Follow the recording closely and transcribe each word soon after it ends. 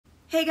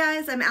Hey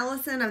guys, I'm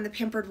Allison. I'm the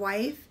Pampered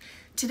Wife.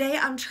 Today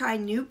I'm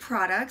trying new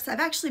products. I've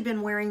actually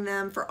been wearing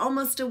them for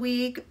almost a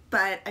week,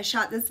 but I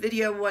shot this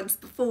video once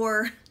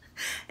before.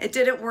 It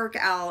didn't work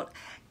out.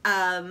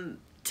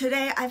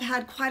 Today I've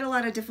had quite a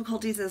lot of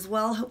difficulties as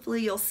well.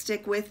 Hopefully you'll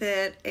stick with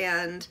it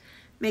and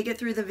make it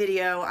through the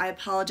video. I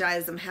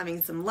apologize. I'm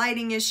having some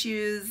lighting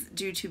issues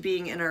due to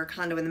being in our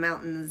condo in the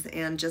mountains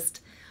and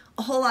just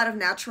a whole lot of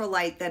natural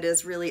light that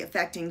is really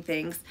affecting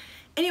things.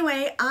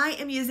 Anyway, I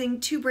am using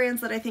two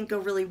brands that I think go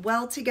really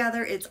well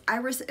together. It's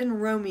Iris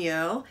and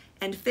Romeo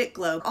and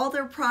Fitglow. All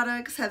their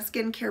products have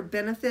skincare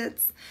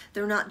benefits.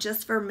 They're not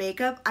just for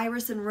makeup.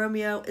 Iris and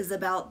Romeo is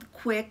about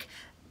quick,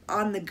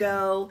 on the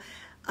go.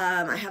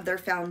 I have their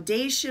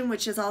foundation,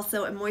 which is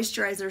also a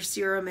moisturizer,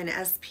 serum, and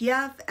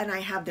SPF, and I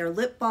have their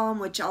lip balm,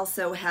 which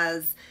also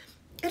has,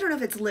 I don't know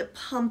if it's lip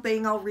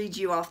pumping, I'll read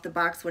you off the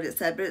box what it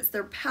said, but it's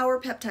their Power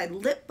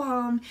Peptide Lip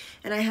Balm,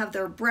 and I have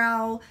their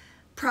brow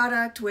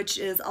product, which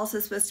is also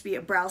supposed to be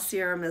a brow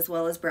serum as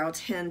well as brow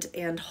tint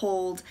and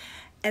hold.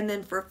 And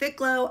then for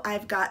Fitglow,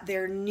 I've got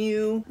their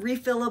new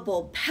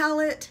refillable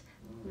palette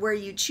where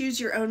you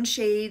choose your own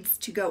shades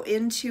to go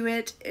into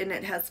it, and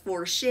it has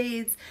 4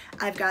 shades.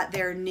 I've got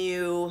their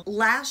new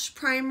lash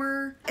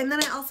primer, and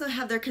then I also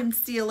have their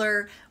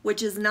concealer,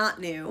 which is not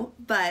new,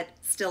 but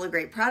still a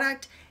great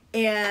product.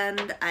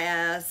 And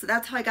so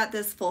that's how I got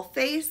this full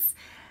face.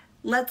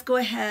 Let's go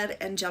ahead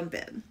and jump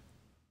in.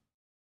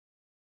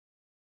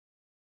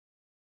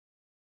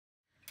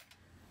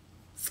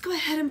 Let's go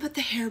ahead and put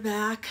the hair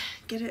back,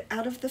 get it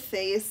out of the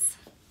face.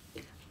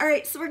 All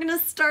right, so we're gonna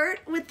start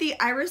with the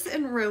Iris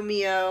and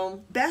Romeo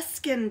Best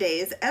Skin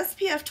Days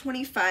SPF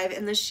 25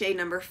 in the shade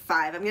number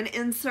 5. I'm gonna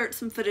insert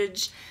some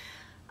footage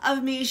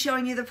of me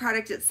showing you the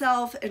product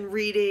itself and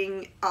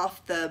reading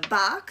off the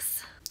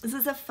box. This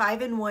is a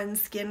 5-in-1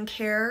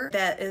 skincare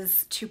that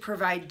is to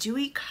provide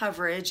dewy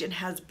coverage and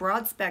has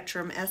broad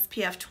spectrum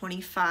SPF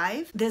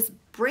 25. This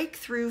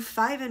breakthrough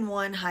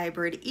 5-in-1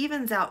 hybrid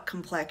evens out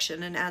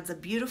complexion and adds a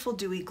beautiful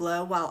dewy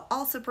glow while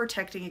also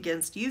protecting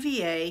against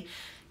UVA,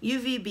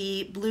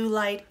 UVB, blue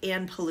light,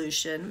 and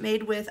pollution.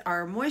 Made with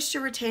our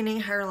moisture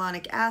retaining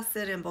hyaluronic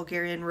acid and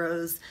Bulgarian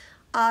rose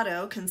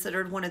Otto,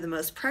 considered one of the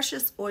most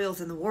precious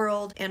oils in the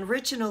world, and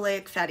rich in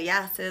oleic fatty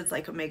acids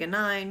like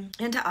omega-9,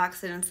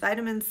 antioxidants,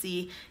 vitamin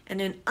C,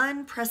 and an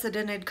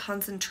unprecedented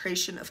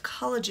concentration of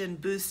collagen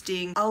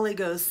boosting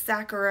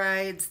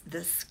oligosaccharides.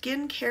 The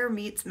skincare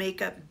meets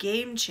makeup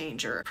game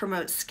changer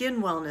promotes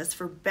skin wellness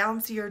for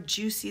bouncier,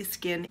 juicy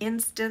skin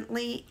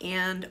instantly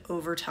and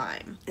over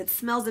time. It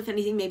smells, if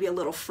anything, maybe a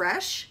little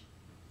fresh,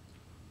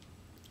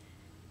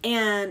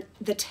 and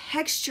the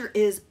texture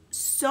is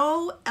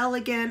so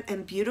elegant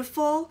and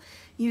beautiful.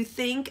 You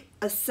think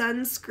a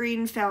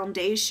sunscreen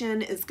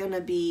foundation is going to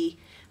be,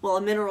 well,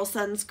 a mineral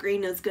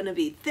sunscreen is going to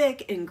be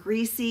thick and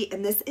greasy,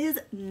 and this is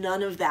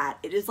none of that.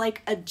 It is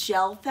like a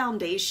gel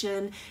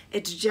foundation.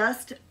 It's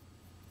just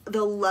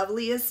the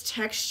loveliest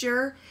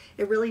texture.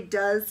 It really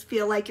does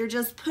feel like you're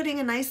just putting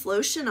a nice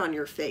lotion on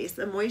your face,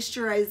 a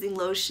moisturizing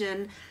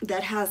lotion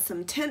that has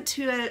some tint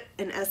to it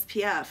and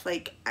SPF.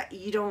 Like,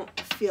 you don't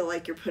feel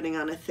like you're putting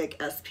on a thick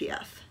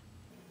SPF.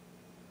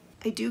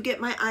 I do get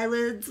my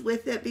eyelids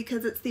with it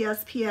because it's the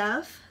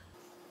SPF,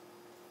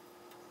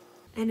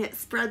 and it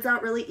spreads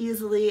out really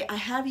easily. I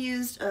have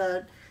used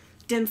a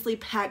densely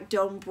packed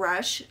dome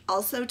brush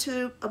also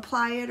to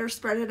apply it or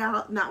spread it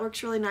out, and that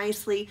works really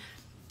nicely.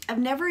 I've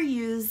never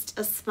used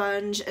a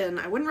sponge, and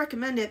I wouldn't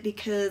recommend it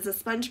because a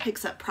sponge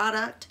picks up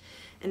product,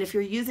 and if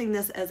you're using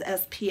this as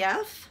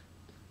SPF,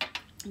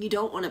 you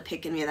don't want to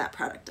pick any of that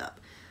product up.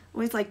 I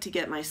always like to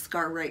get my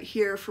scar right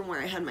here from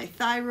where I had my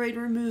thyroid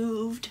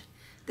removed.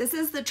 This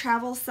is the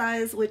travel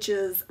size, which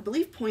is, I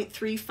believe,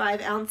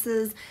 0.35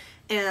 ounces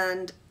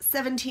and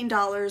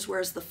 $17,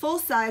 whereas the full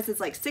size is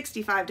like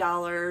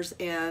 $65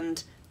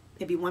 and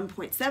maybe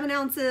 1.7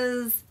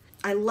 ounces.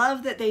 I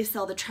love that they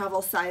sell the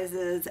travel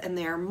sizes, and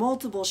they are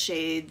multiple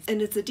shades,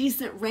 and it's a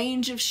decent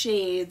range of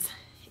shades.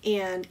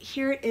 And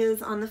here it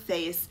is on the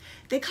face.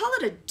 They call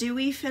it a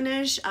dewy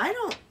finish. I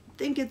don't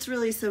think it's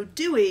really so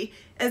dewy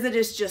as it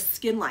is just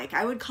skin-like.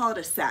 I would call it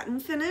a satin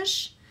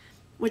finish,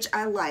 which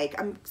I like.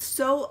 I'm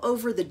so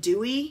over the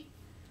dewy,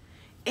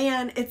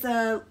 and it's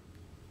a,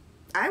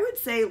 I would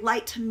say,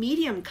 light to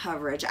medium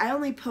coverage. I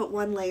only put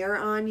 1 layer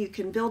on. You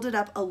can build it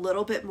up a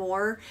little bit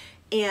more,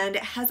 and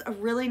it has a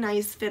really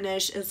nice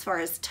finish as far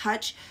as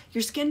touch.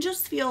 Your skin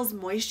just feels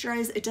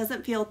moisturized. It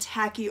doesn't feel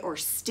tacky or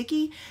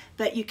sticky,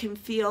 but you can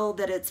feel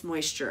that it's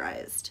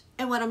moisturized.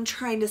 And what I'm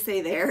trying to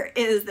say there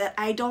is that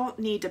I don't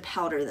need to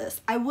powder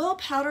this. I will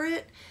powder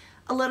it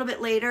a little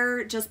bit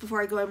later, just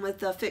before I go in with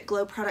the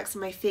Fitglow products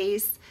on my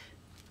face.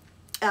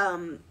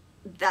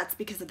 That's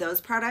because of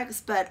those products,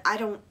 but I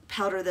don't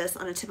powder this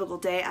on a typical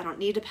day. I don't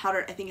need to powder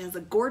it. I think it has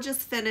a gorgeous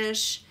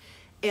finish,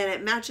 and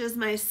it matches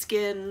my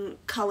skin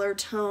color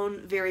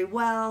tone very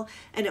well,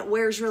 and it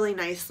wears really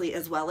nicely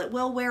as well. It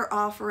will wear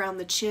off around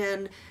the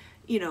chin,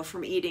 you know,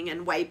 from eating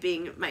and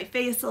wiping my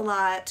face a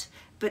lot,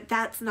 but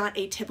that's not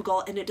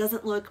atypical, and it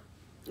doesn't look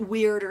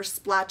weird or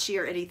splotchy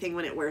or anything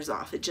when it wears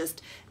off. It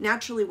just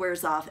naturally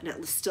wears off and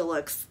it still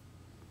looks,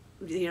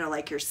 you know,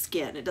 like your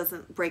skin. It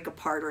doesn't break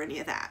apart or any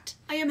of that.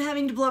 I am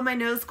having to blow my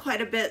nose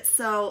quite a bit,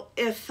 so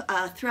if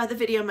throughout the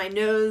video my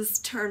nose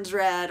turns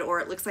red or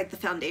it looks like the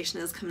foundation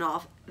is coming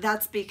off,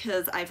 that's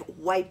because I've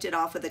wiped it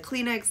off with a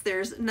Kleenex.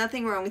 There's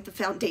nothing wrong with the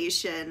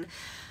foundation.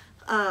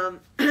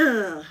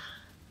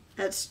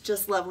 It's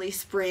just lovely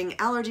spring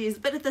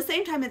allergies, but at the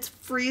same time it's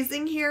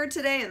freezing here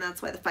today, and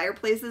that's why the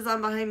fireplace is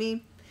on behind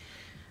me.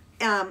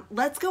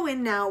 Let's go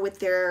in now with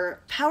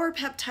their Power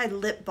Peptide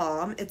Lip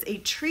Balm. It's a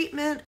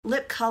treatment,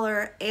 lip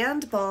color,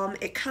 and balm.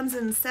 It comes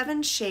in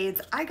 7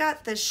 shades. I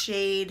got the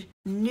shade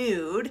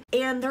Nude,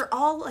 and they're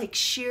all like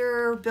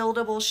sheer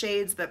buildable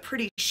shades, but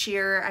pretty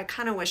sheer. I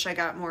kind of wish I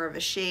got more of a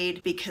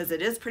shade because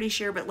it is pretty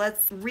sheer, but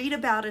let's read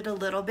about it a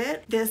little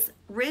bit. This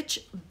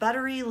rich,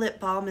 buttery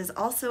lip balm is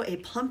also a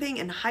plumping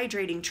and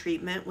hydrating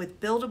treatment with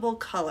buildable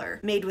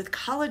color, made with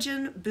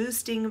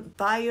collagen-boosting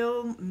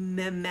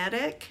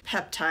biomimetic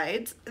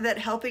peptides that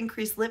help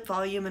increase lip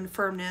volume and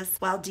firmness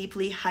while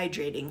deeply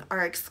hydrating.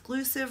 Our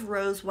exclusive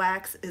rose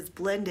wax is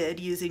blended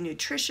using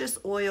nutritious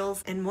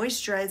oils and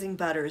moisturizing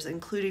butters,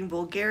 including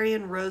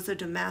Bulgarian Rosa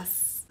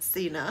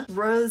Damascena,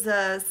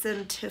 Rosa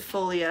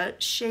centifolia,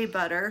 shea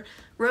butter,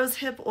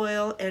 rosehip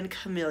oil, and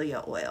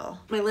camellia oil.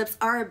 My lips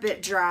are a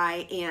bit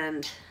dry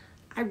and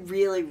I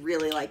really,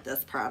 really like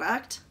this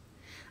product.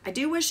 I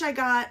do wish I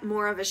got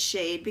more of a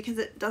shade because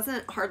it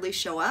doesn't hardly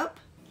show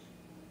up.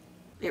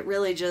 It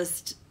really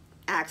just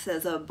acts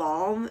as a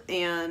balm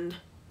and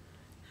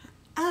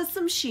has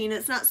some sheen.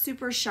 It's not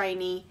super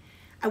shiny.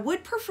 I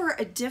would prefer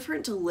a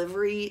different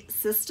delivery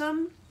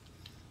system,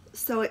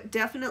 so it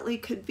definitely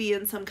could be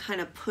in some kind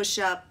of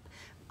push-up,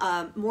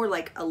 more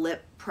like a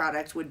lip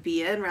product would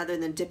be in, rather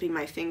than dipping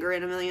my finger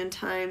in a million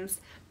times.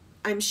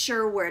 I'm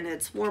sure when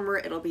it's warmer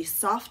it'll be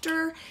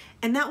softer,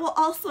 and that will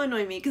also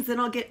annoy me because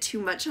then I'll get too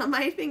much on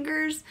my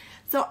fingers.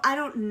 So I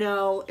don't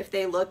know if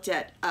they looked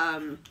at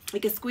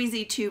like a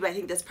squeezy tube. I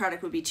think this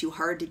product would be too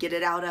hard to get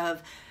it out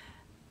of,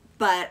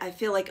 but I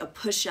feel like a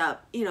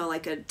push-up, you know,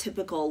 like a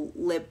typical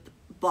lip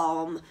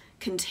balm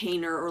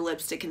container or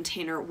lipstick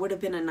container would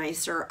have been a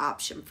nicer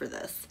option for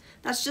this.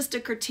 That's just a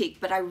critique,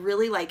 but I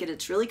really like it.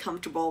 It's really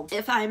comfortable.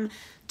 If I'm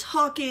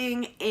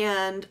talking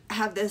and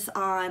have this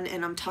on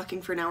and I'm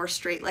talking for an hour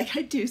straight like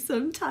I do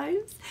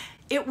sometimes,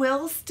 it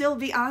will still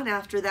be on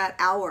after that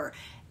hour.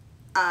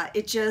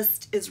 It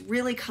just is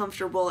really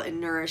comfortable and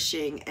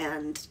nourishing,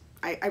 and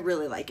I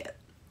really like it.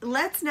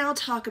 Let's now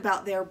talk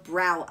about their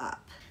Brow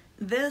Up.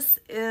 This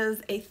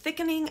is a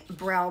thickening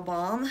brow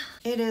balm.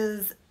 It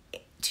is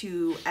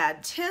to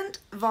add tint,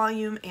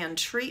 volume, and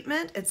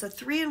treatment. It's a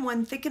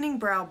 3-in-1 thickening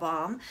brow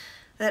balm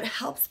that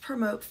helps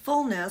promote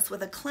fullness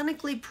with a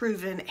clinically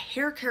proven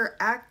hair care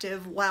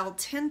active while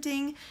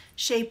tinting,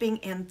 shaping,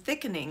 and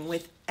thickening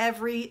with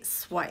every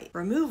swipe.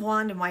 Remove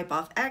wand and wipe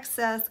off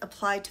excess.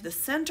 Apply to the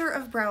center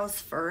of brows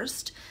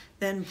first,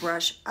 then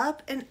brush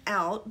up and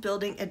out,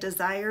 building a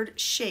desired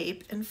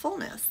shape and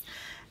fullness.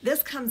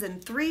 This comes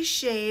in 3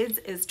 shades,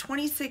 is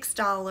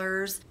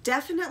 $26.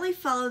 Definitely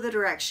follow the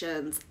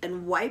directions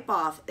and wipe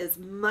off as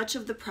much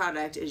of the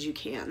product as you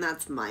can.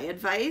 That's my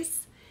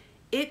advice.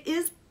 It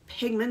is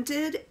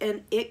pigmented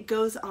and it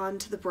goes on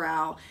to the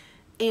brow.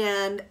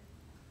 And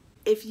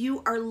if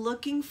you are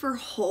looking for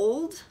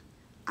hold,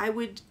 I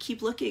would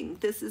keep looking.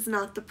 This is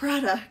not the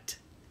product.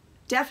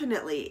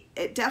 Definitely,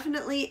 it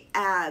definitely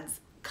adds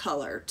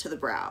color to the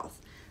brows.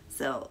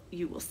 So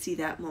you will see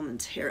that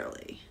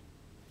momentarily.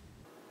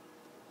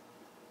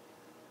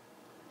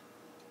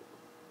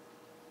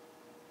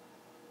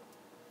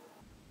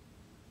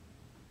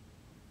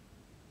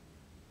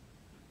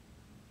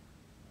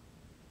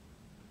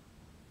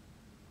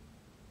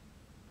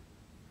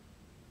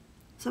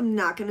 So I'm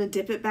not going to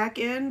dip it back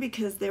in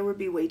because there would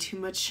be way too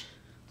much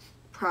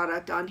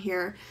product on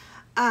here.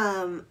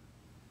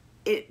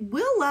 It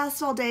will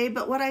last all day,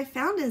 but what I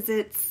found is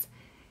it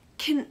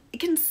can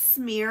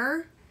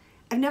smear.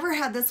 I've never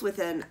had this with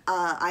an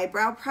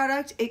eyebrow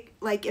product.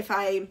 Like if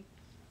I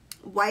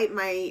wipe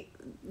my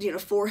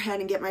forehead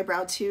and get my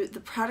brow too,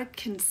 the product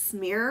can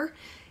smear.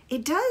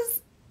 It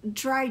does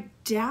dry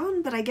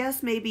down, but I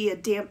guess maybe a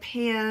damp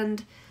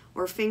hand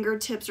or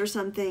fingertips or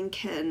something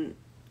can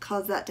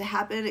cause that to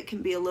happen. It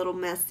can be a little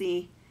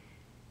messy.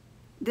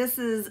 This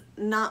is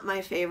not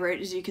my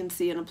favorite. As you can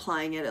see in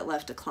applying it, it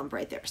left a clump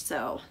right there.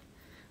 So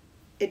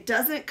it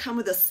doesn't come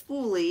with a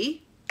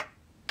spoolie.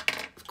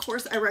 Of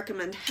course, I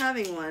recommend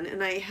having one,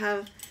 and I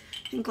have,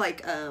 I think,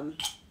 like a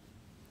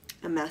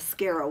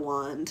mascara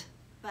wand.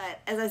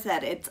 But as I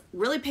said, it's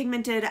really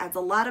pigmented, adds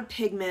a lot of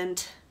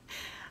pigment.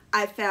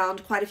 I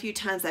found quite a few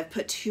times I've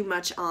put too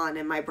much on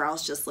and my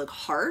brows just look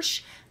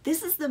harsh.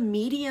 This is the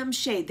medium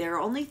shade. There are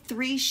only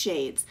 3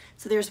 shades.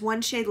 So there's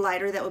one shade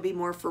lighter that would be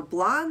more for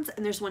blondes,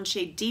 and there's one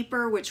shade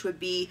deeper, which would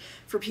be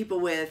for people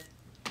with,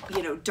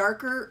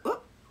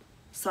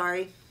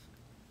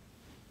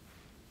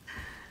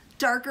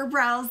 darker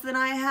brows than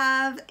I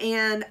have,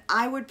 and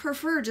I would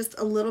prefer just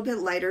a little bit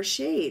lighter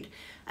shade.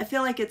 I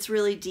feel like it's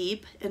really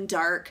deep and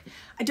dark.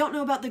 I don't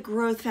know about the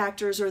growth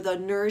factors or the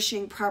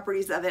nourishing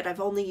properties of it. I've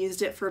only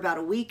used it for about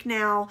a week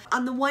now.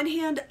 On the one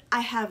hand, I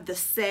have the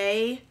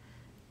Say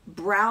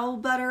Brow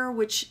Butter,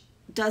 which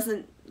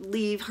doesn't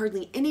leave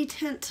hardly any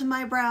tint to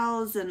my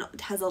brows and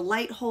has a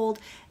light hold.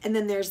 And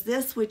then there's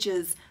this, which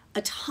is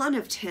a ton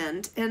of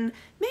tint and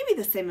maybe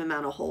the same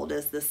amount of hold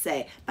as the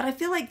Say. But I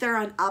feel like they're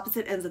on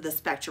opposite ends of the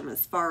spectrum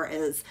as far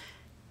as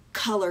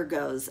color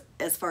goes,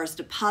 as far as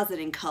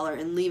depositing color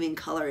and leaving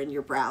color in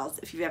your brows.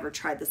 If you've ever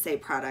tried the Say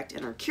product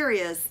and are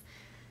curious,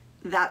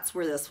 that's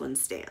where this one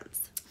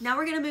stands. Now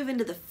we're going to move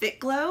into the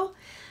Fitglow.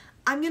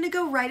 I'm going to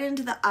go right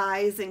into the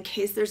eyes in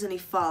case there's any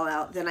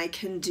fallout. Then I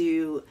can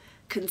do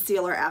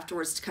concealer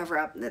afterwards to cover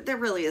up. There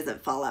really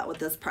isn't fallout with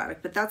this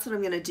product, but that's what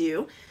I'm going to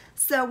do.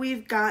 So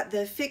we've got the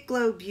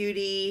Fitglow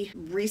Beauty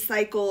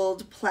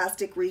recycled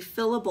plastic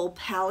refillable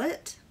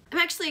palette. I'm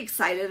actually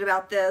excited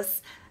about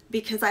this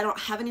because I don't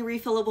have any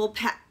refillable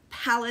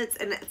palettes,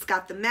 and it's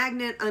got the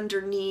magnet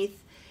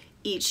underneath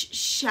each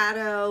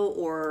shadow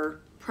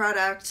or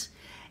product,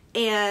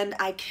 and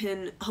I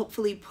can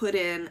hopefully put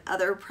in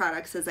other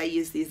products as I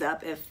use these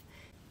up if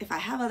I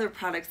have other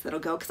products that'll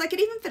go, because I could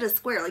even fit a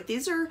square. Like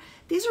these are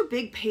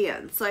big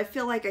pans, so I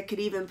feel like I could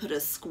even put a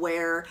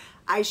square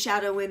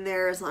eyeshadow in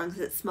there as long as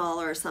it's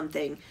smaller or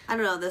something. I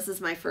don't know, this is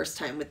my first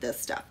time with this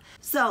stuff.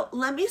 So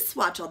let me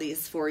swatch all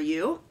these for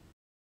you.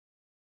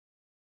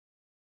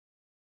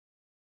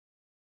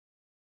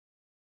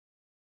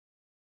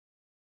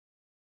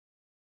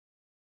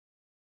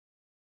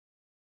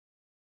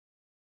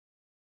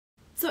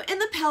 So in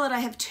the palette I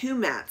have two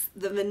mattes.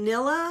 The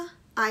vanilla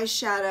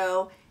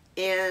eyeshadow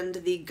and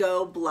the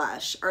Go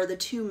blush are the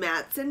two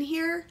mattes in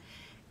here.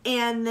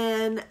 And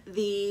then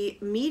the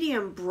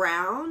medium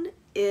brown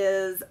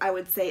is, I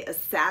would say, a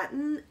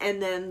satin,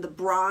 and then the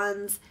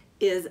bronze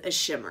is a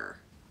shimmer.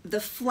 The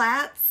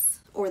flats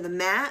or the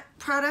matte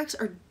products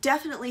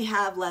definitely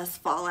have less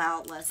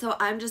fallout. So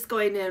I'm just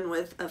going in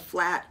with a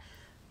flat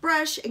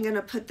brush and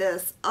gonna put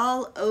this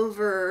all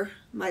over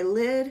my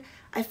lid.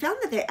 I found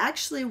that they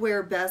actually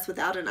wear best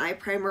without an eye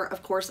primer.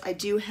 Of course, I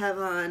do have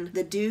on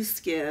the Dew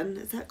Skin.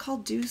 Is that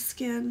called Dew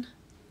Skin?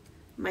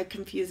 Am I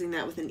confusing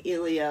that with an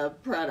Ilia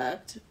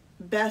product?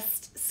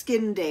 Best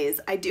Skin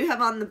Days. I do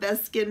have on the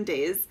Best Skin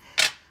Days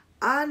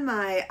on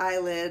my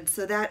eyelid,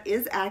 so that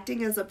is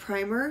acting as a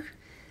primer.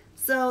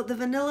 So the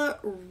vanilla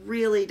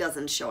really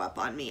doesn't show up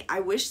on me.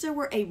 I wish there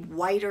were a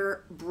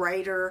whiter,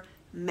 brighter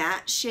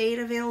matte shade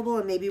available,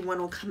 and maybe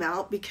one will come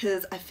out,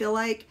 because I feel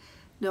like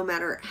no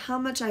matter how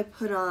much I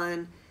put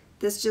on,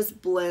 this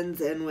just blends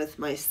in with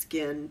my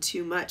skin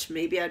too much.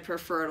 Maybe I'd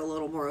prefer it a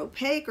little more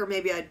opaque, or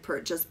maybe I'd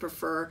just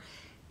prefer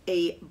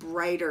a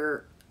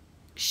brighter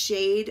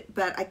shade,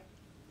 but it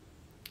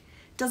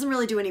doesn't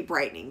really do any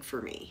brightening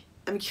for me.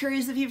 I'm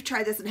curious if you've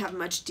tried this and have a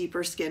much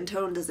deeper skin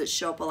tone, does it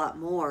show up a lot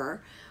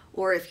more?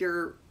 Or if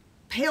you're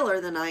paler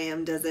than I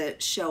am, does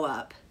it show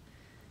up?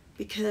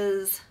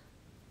 Because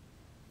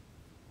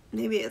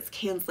maybe it's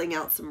canceling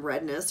out some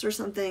redness or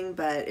something,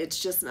 but it's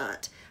just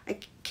not. I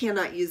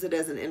cannot use it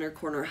as an inner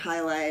corner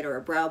highlight or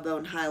a brow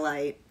bone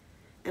highlight,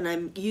 and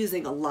I'm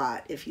using a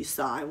lot. If you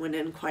saw, I went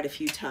in quite a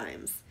few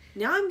times.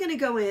 Now I'm gonna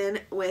go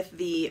in with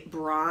the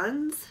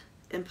bronze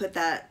and put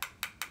that,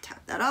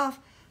 tap that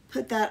off,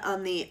 put that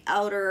on the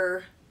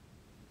outer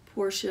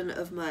portion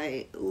of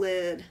my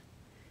lid,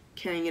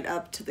 carrying it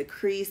up to the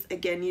crease,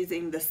 again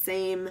using the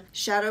same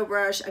shadow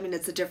brush. I mean,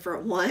 it's a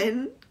different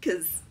one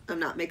because I'm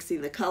not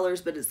mixing the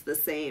colors, but it's the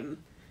same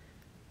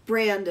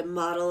brand and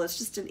model. It's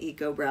just an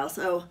Eco Brow.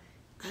 So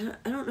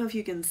I don't know if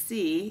you can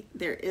see,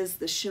 there is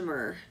the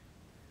shimmer.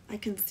 I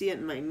can see it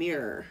in my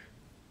mirror.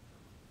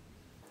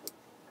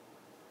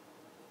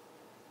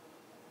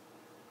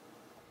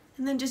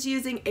 And then just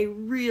using a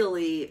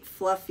really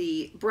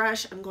fluffy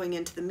brush, I'm going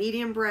into the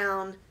medium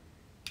brown,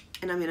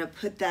 and I'm going to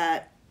put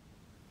that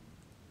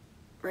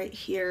right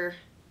here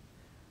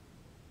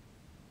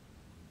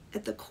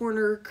at the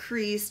corner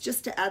crease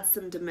just to add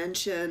some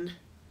dimension,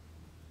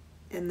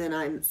 and then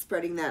I'm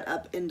spreading that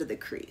up into the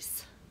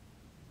crease,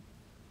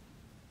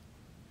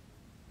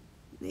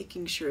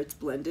 making sure it's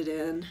blended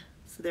in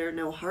so there are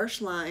no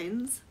harsh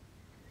lines.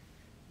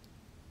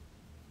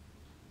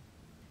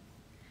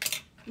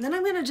 And then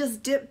I'm going to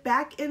just dip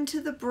back into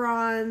the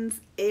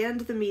bronze and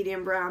the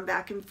medium brown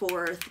back and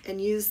forth and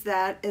use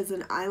that as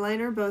an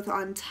eyeliner both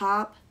on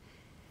top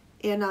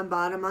and on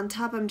bottom. On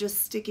top I'm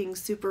just sticking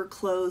super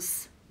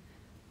close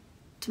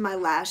to my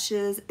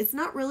lashes. It's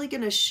not really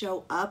going to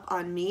show up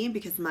on me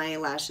because my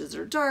lashes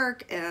are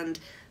dark and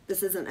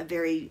this isn't a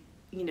very,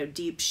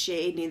 deep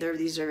shade. Neither of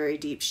these are very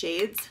deep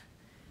shades.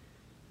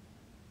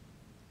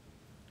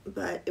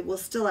 But it will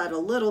still add a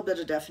little bit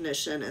of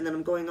definition, and then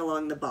I'm going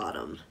along the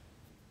bottom.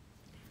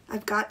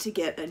 I've got to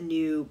get a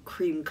new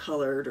cream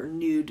colored or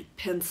nude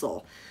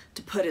pencil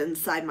to put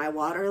inside my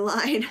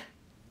waterline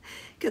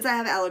because I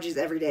have allergies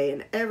every day,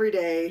 and every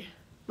day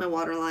my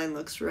waterline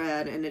looks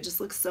red, and it just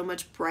looks so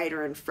much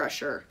brighter and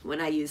fresher when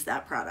I use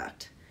that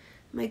product.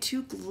 Am I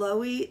too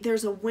glowy?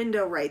 There's a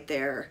window right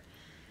there,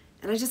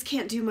 and I just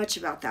can't do much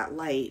about that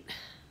light.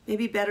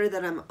 Maybe better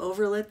that I'm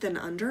overlit than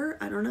under?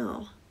 I don't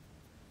know.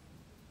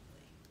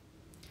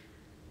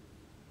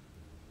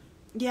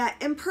 Yeah,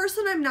 in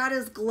person I'm not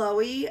as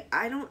glowy.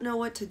 I don't know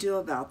what to do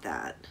about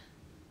that.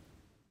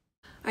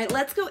 All right,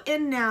 let's go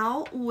in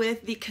now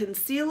with the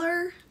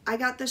concealer. I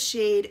got the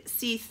shade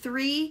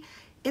C3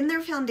 in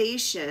their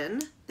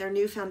foundation, their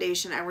new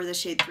foundation. I wear the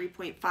shade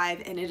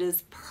 3.5 and it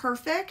is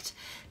perfect.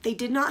 They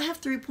did not have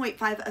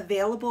 3.5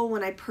 available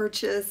when I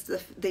purchased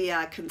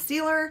the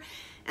concealer,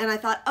 and I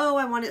thought, oh,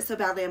 I want it so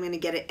badly I'm gonna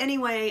get it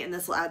anyway, and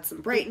this will add some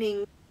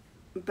brightening,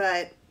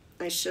 but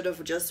I should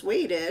have just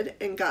waited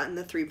and gotten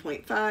the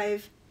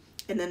 3.5.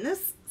 And then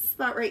this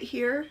spot right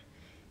here,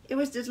 it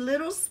was this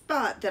little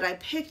spot that I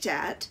picked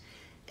at,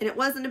 and it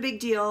wasn't a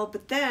big deal,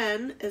 but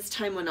then as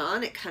time went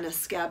on, it kind of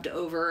scabbed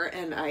over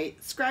and I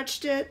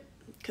scratched it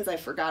because I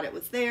forgot it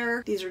was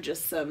there. These are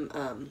just some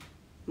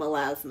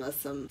melasma,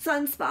 some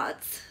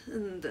sunspots,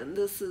 and then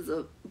this is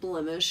a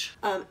blemish.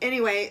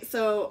 Anyway,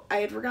 so I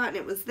had forgotten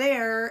it was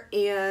there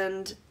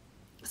and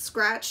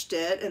scratched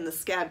it, and the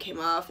scab came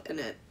off and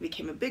it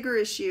became a bigger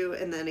issue.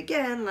 And then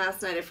again,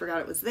 last night I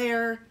forgot it was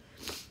there.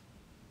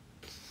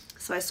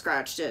 So I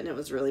scratched it and it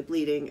was really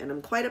bleeding, and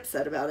I'm quite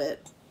upset about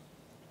it.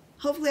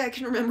 Hopefully I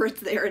can remember it's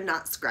there and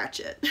not scratch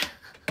it.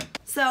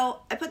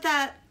 So I put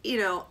that, you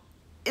know,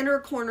 inner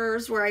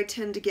corners where I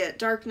tend to get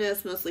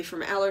darkness, mostly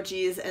from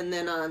allergies, and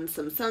then on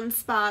some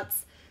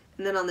sunspots,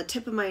 and then on the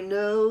tip of my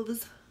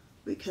nose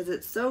because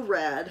it's so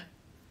red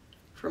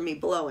from me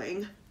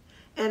blowing.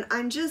 And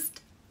I'm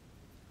just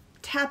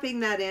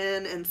tapping that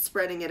in and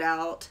spreading it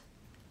out.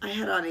 I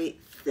had on a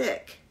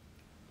thick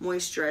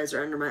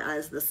moisturizer under my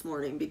eyes this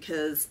morning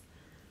because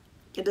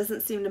it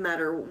doesn't seem to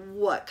matter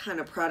what kind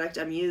of product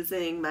I'm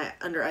using. My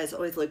under eyes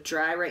always look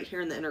dry right here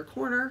in the inner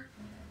corner.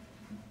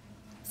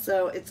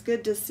 So it's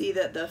good to see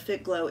that the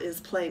Fitglow is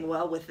playing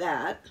well with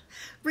that.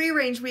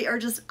 Rearrange, we are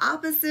just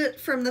opposite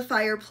from the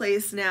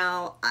fireplace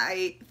now.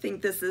 I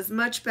think this is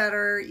much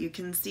better. You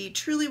can see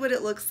truly what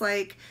it looks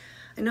like.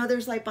 I know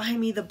there's light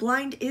behind me. The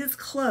blind is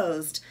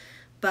closed,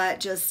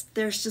 but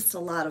there's just a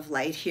lot of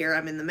light here.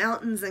 I'm in the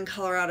mountains in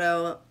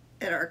Colorado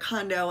at our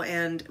condo,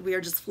 and we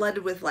are just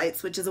flooded with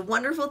lights, which is a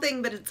wonderful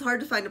thing, but it's hard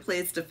to find a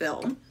place to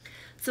film.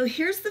 So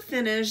here's the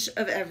finish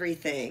of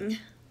everything.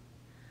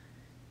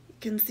 You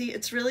can see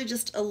it's really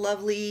just a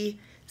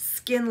lovely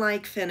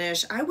skin-like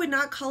finish. I would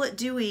not call it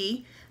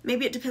dewy.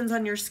 Maybe it depends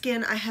on your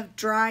skin. I have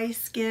dry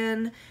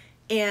skin,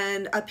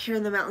 and up here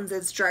in the mountains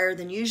it's drier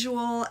than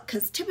usual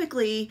because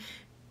typically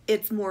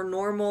it's more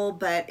normal,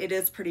 but it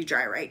is pretty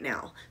dry right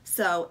now.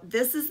 So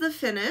this is the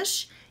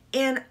finish.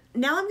 And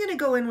now I'm gonna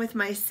go in with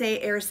my Say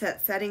Air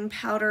Set Setting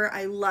Powder.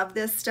 I love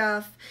this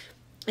stuff.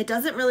 It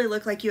doesn't really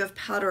look like you have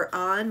powder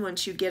on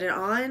once you get it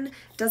on.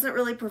 It doesn't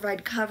really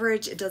provide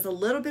coverage. It does a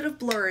little bit of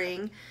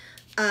blurring.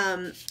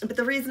 But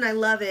the reason I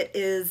love it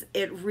is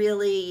it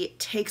really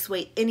takes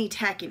away any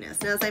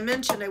tackiness. Now, as I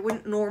mentioned, I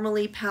wouldn't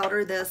normally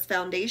powder this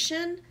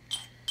foundation,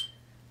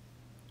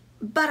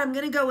 but I'm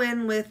gonna go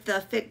in with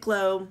the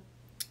Fitglow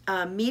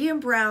medium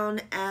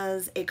brown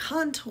as a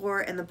contour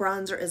and the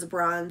bronzer as a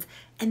bronze,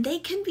 and they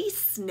can be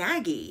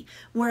snaggy,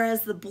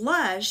 whereas the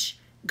blush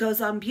goes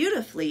on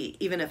beautifully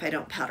even if I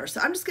don't powder. So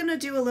I'm just gonna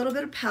do a little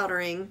bit of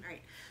powdering. All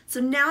right. So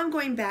now I'm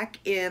going back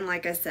in,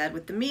 like I said,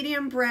 with the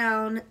medium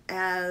brown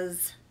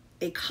as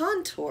a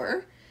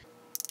contour.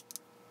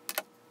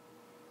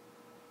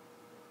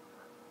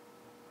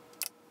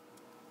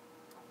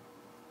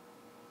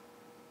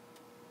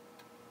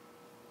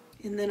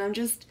 And then I'm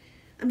just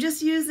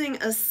using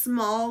a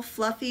small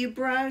fluffy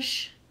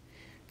brush.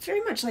 It's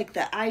very much like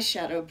the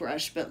eyeshadow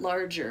brush, but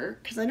larger,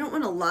 because I don't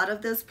want a lot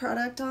of this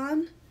product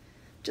on.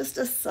 Just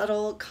a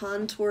subtle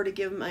contour to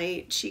give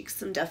my cheeks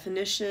some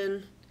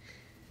definition.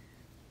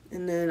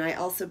 And then I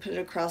also put it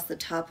across the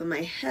top of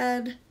my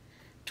head,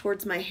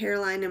 towards my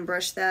hairline, and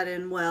brush that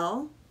in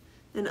well,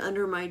 and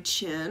under my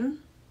chin.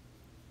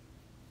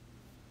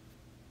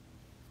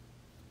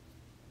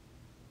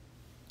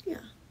 Yeah,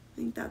 I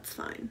think that's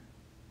fine.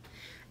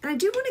 And I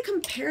do want to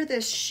compare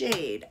this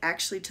shade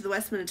actually to the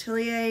Westman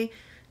Atelier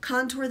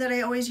contour that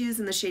I always use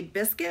in the shade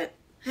Biscuit.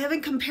 I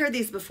haven't compared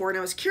these before, and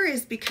I was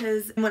curious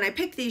because when I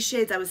picked these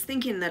shades I was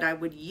thinking that I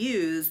would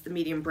use the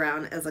medium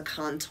brown as a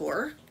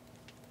contour.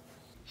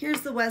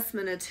 Here's the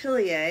Westman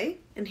Atelier,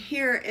 and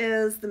here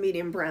is the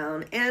medium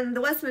brown. And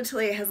the Westman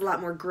Atelier has a lot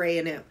more gray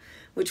in it,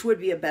 which would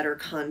be a better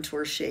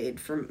contour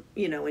shade from,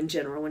 you know, in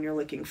general when you're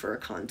looking for a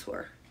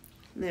contour.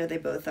 And there they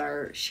both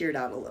are sheared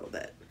out a little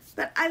bit.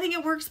 But I think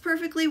it works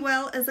perfectly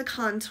well as a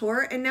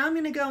contour. And now I'm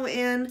going to go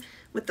in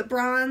with the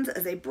bronze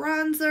as a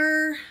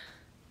bronzer.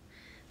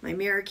 My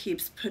mirror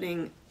keeps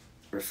putting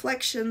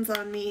reflections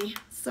on me.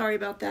 Sorry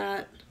about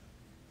that.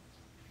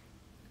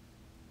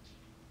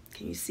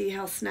 Can you see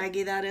how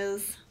snaggy that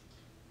is?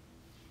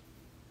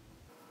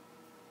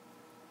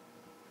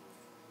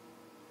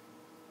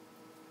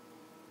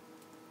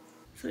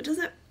 So it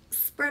doesn't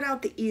spread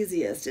out the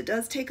easiest. It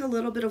does take a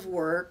little bit of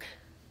work,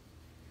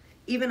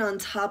 even on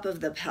top of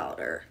the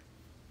powder.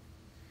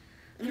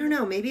 I don't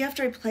know, maybe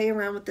after I play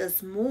around with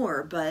this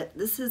more, but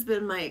this has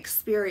been my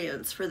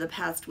experience for the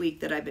past week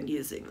that I've been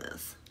using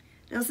this.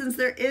 Now, since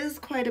there is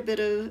quite a bit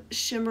of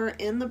shimmer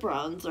in the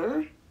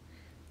bronzer,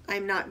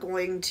 I'm not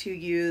going to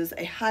use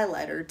a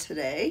highlighter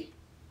today.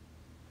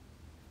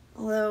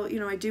 Although, you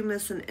know, I do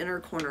miss an inner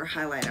corner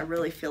highlight. I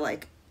really feel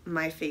like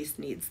my face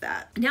needs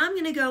that. Now I'm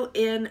gonna go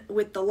in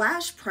with the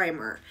lash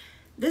primer.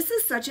 This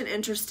is such an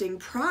interesting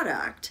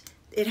product.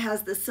 It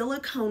has the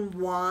silicone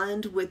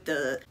wand with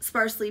the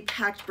sparsely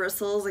packed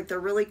bristles, like they're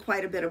really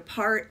quite a bit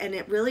apart, and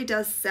it really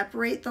does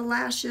separate the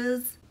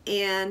lashes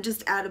and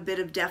just add a bit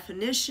of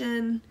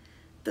definition.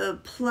 The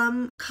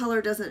plum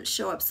color doesn't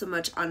show up so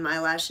much on my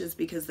lashes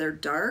because they're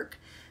dark,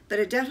 but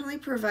it definitely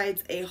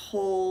provides a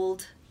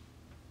hold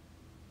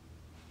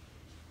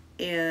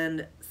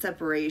and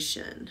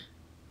separation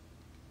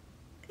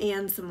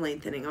and some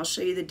lengthening. I'll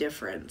show you the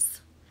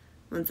difference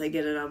once I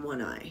get it on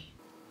one eye.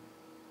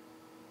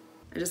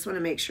 I just want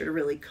to make sure to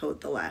really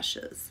coat the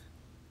lashes.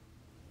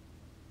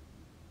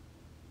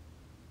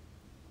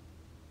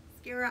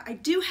 Mascara. I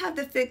do have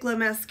the Fitglow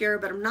mascara,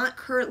 but I'm not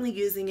currently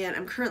using it.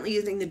 I'm currently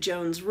using the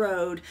Jones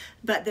Road,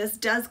 but this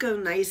does go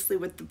nicely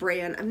with the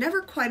brand. I've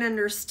never quite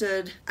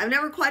understood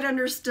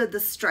the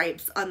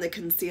stripes on the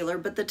concealer,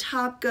 but the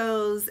top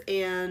goes,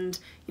 and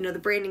you know, the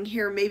branding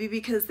here, maybe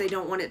because they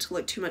don't want it to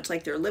look too much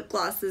like their lip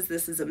glosses.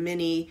 This is a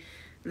mini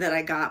that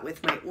I got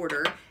with my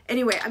order.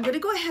 Anyway, I'm gonna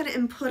go ahead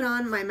and put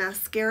on my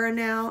mascara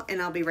now,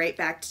 and I'll be right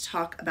back to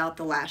talk about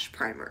the lash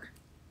primer.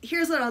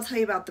 Here's what I'll tell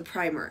you about the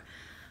primer.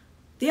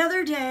 The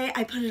other day,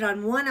 I put it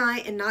on one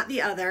eye and not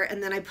the other,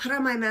 and then I put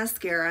on my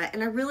mascara,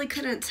 and I really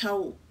couldn't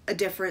tell a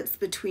difference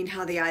between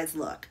how the eyes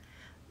look.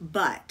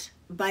 But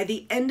by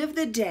the end of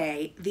the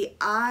day, the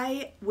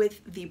eye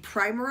with the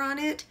primer on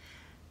it,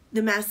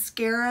 the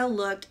mascara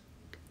looked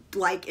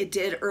like it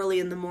did early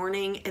in the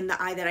morning, and the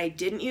eye that I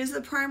didn't use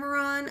the primer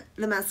on,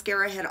 the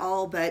mascara had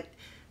all but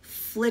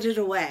flitted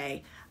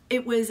away.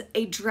 It was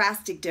a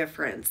drastic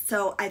difference.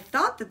 So I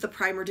thought that the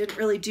primer didn't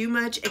really do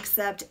much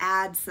except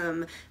add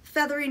some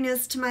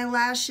featheriness to my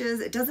lashes.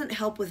 It doesn't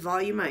help with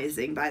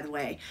volumizing, by the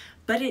way,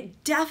 but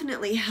it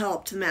definitely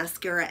helped the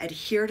mascara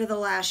adhere to the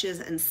lashes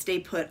and stay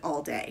put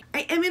all day.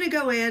 I am gonna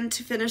go in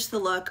to finish the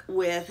look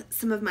with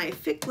some of my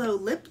Fitglow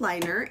lip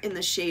liner in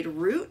the shade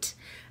Root.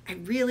 I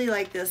really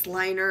like this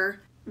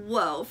liner.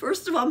 Whoa,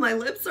 first of all, my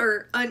lips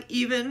are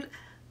uneven,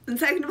 and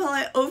second of all,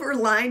 I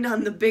overlined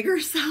on the bigger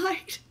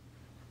side.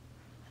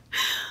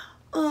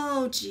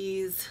 Oh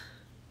geez,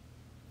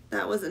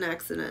 that was an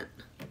accident.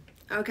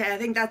 Okay, I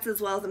think that's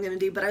as well as I'm gonna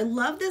do, but I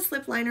love this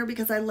lip liner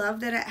because I love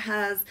that it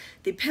has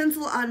the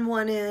pencil on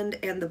one end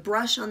and the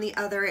brush on the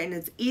other, and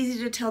it's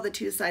easy to tell the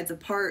two sides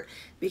apart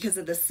because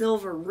of the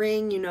silver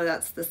ring. You know,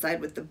 that's the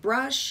side with the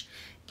brush.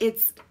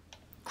 It's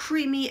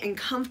creamy and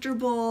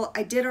comfortable.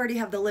 I did already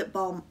have the lip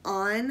balm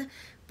on,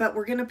 but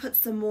we're gonna put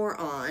some more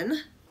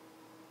on.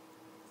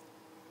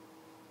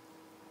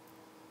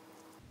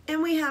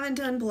 And we haven't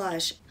done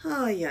blush.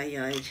 Oh,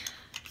 yeah.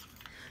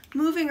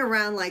 Moving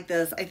around like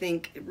this, I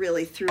think,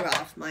 really threw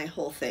off my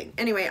whole thing.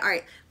 Anyway, all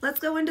right, let's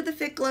go into the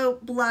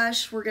Fitglow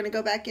blush. We're gonna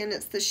go back in,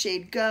 it's the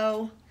shade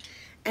Go.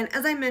 And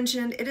as I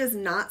mentioned, it is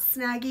not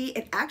snaggy.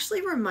 It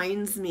actually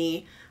reminds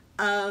me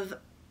of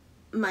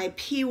my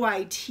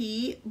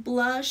PYT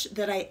blush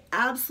that I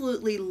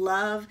absolutely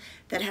love,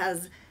 that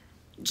has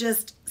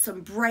just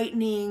some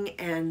brightening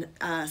and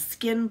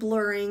skin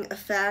blurring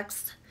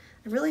effects.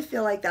 I really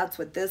feel like that's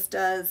what this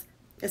does.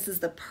 This is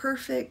the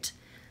perfect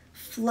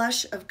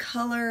flush of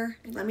color.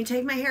 Let me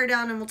take my hair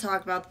down and we'll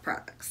talk about the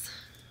products.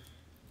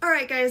 All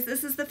right, guys,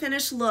 this is the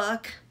finished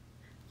look.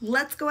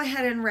 Let's go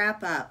ahead and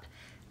wrap up.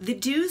 The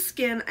Dew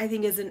Skin, I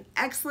think, is an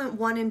excellent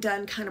one and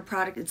done kind of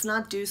product. It's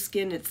not Dew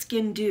Skin, it's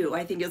Skin Dew,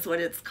 I think is what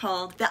it's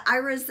called. The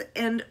Iris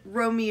and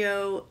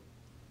Romeo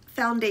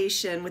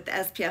foundation with the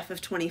SPF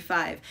of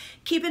 25.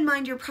 Keep in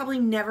mind, you're probably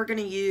never going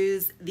to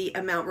use the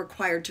amount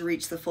required to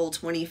reach the full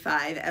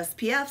 25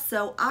 SPF,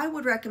 so I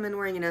would recommend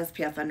wearing an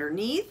SPF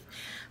underneath,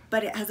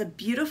 but it has a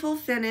beautiful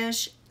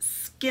finish,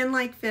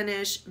 skin-like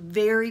finish,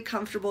 very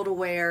comfortable to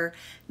wear,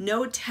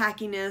 no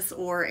tackiness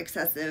or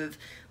excessive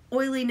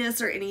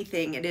oiliness or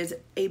anything. It is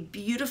a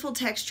beautiful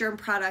texture and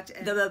product.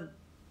 The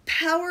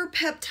Power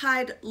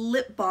Peptide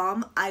Lip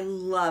Balm, I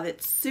love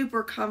it.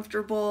 Super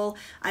comfortable.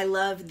 I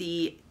love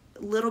the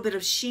little bit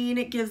of sheen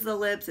it gives the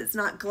lips. It's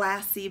not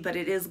glassy, but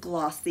it is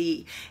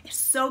glossy. It's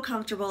so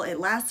comfortable. It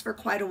lasts for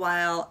quite a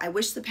while. I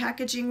wish the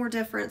packaging were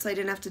different so I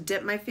didn't have to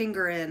dip my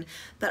finger in,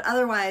 but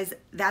otherwise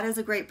that is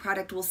a great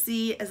product. We'll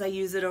see as I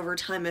use it over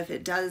time if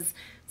it does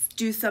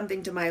do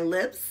something to my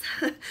lips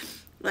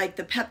like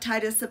the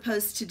peptide is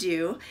supposed to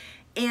do.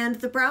 And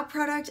the brow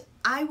product,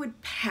 I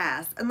would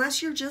pass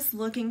unless you're just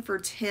looking for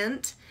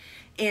tint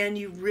and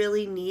you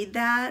really need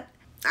that.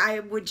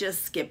 I would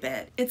just skip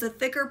it. It's a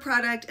thicker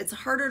product, it's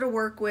harder to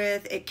work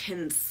with, it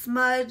can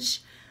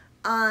smudge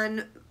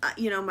on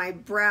my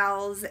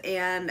brows,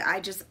 and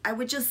I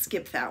would just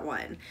skip that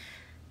one.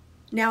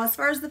 Now, as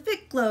far as the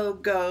Fitglow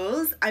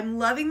goes, I'm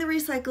loving the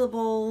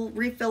recyclable,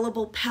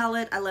 refillable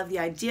palette. I love the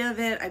idea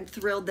of it. I'm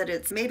thrilled that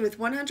it's made with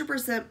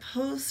 100%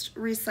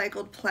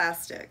 post-recycled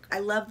plastic. I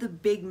love the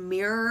big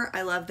mirror.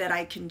 I love that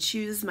I can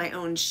choose my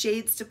own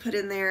shades to put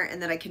in there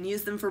and that I can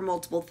use them for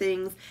multiple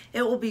things.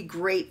 It will be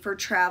great for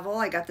travel.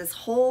 I got this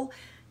whole,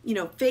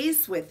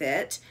 face with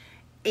it,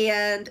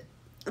 and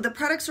the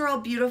products are all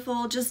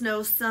beautiful. Just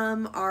know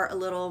some are a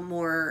little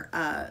more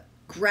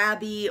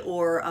grabby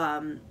or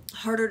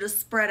harder to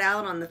spread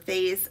out on the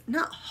face.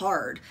 Not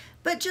hard,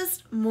 but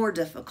just more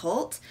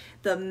difficult.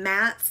 The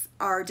mattes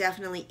are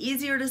definitely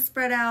easier to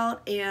spread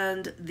out,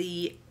 and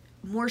the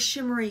more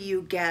shimmery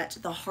you get,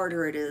 the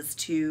harder it is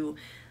to,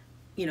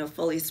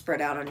 fully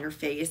spread out on your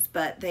face.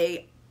 But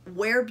they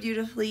wear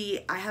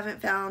beautifully. I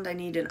haven't found I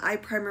need an eye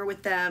primer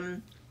with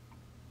them,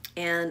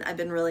 and I've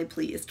been really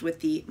pleased with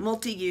the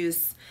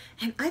multi-use,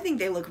 and I think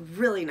they look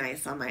really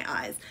nice on my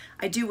eyes.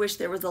 I do wish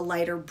there was a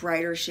lighter,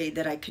 brighter shade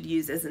that I could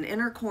use as an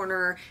inner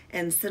corner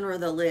and center of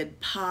the lid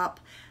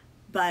pop,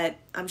 but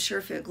I'm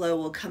sure Fitglow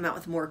will come out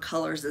with more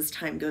colors as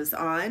time goes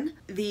on.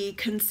 The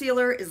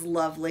concealer is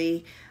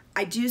lovely.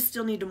 I do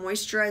still need to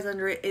moisturize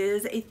under it. It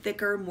is a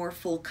thicker, more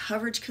full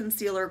coverage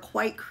concealer,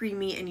 quite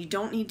creamy, and you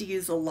don't need to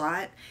use a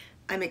lot.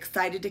 I'm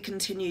excited to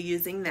continue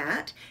using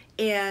that,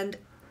 and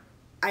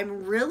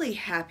I'm really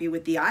happy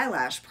with the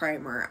eyelash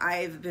primer.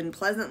 I've been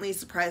pleasantly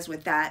surprised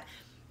with that.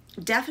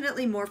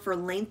 Definitely more for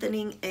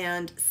lengthening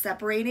and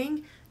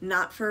separating,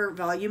 not for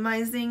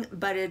volumizing,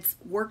 but it's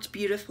worked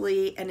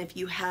beautifully. And if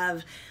you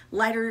have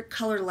lighter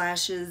color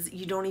lashes,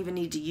 you don't even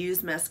need to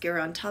use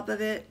mascara on top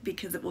of it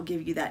because it will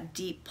give you that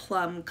deep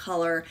plum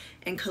color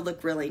and could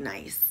look really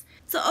nice.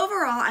 So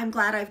overall, I'm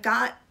glad I've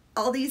got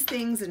all these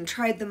things and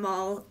tried them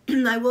all.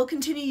 I will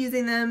continue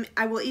using them.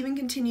 I will even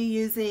continue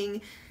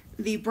using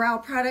the brow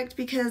product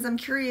because I'm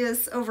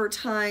curious over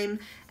time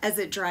as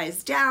it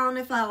dries down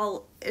if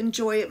I'll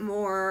enjoy it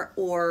more,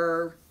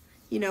 or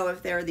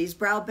if there are these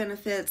brow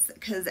benefits,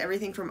 because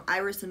everything from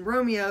Iris and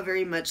Romeo,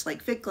 very much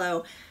like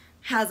Fitglow,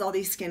 has all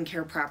these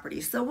skincare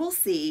properties. So we'll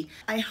see.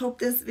 I hope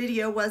this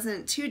video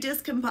wasn't too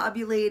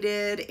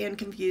discombobulated and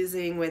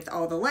confusing with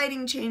all the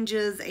lighting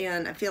changes,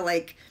 and I feel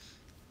like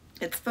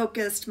it's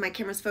focused, my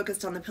camera's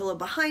focused on the pillow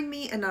behind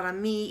me and not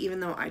on me, even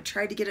though I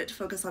tried to get it to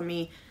focus on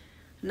me.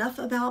 Enough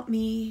about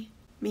me,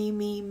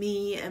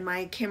 and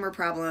my camera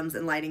problems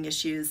and lighting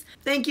issues.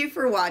 Thank you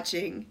for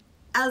watching.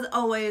 As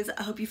always,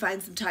 I hope you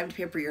find some time to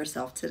pamper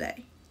yourself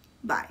today.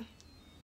 Bye.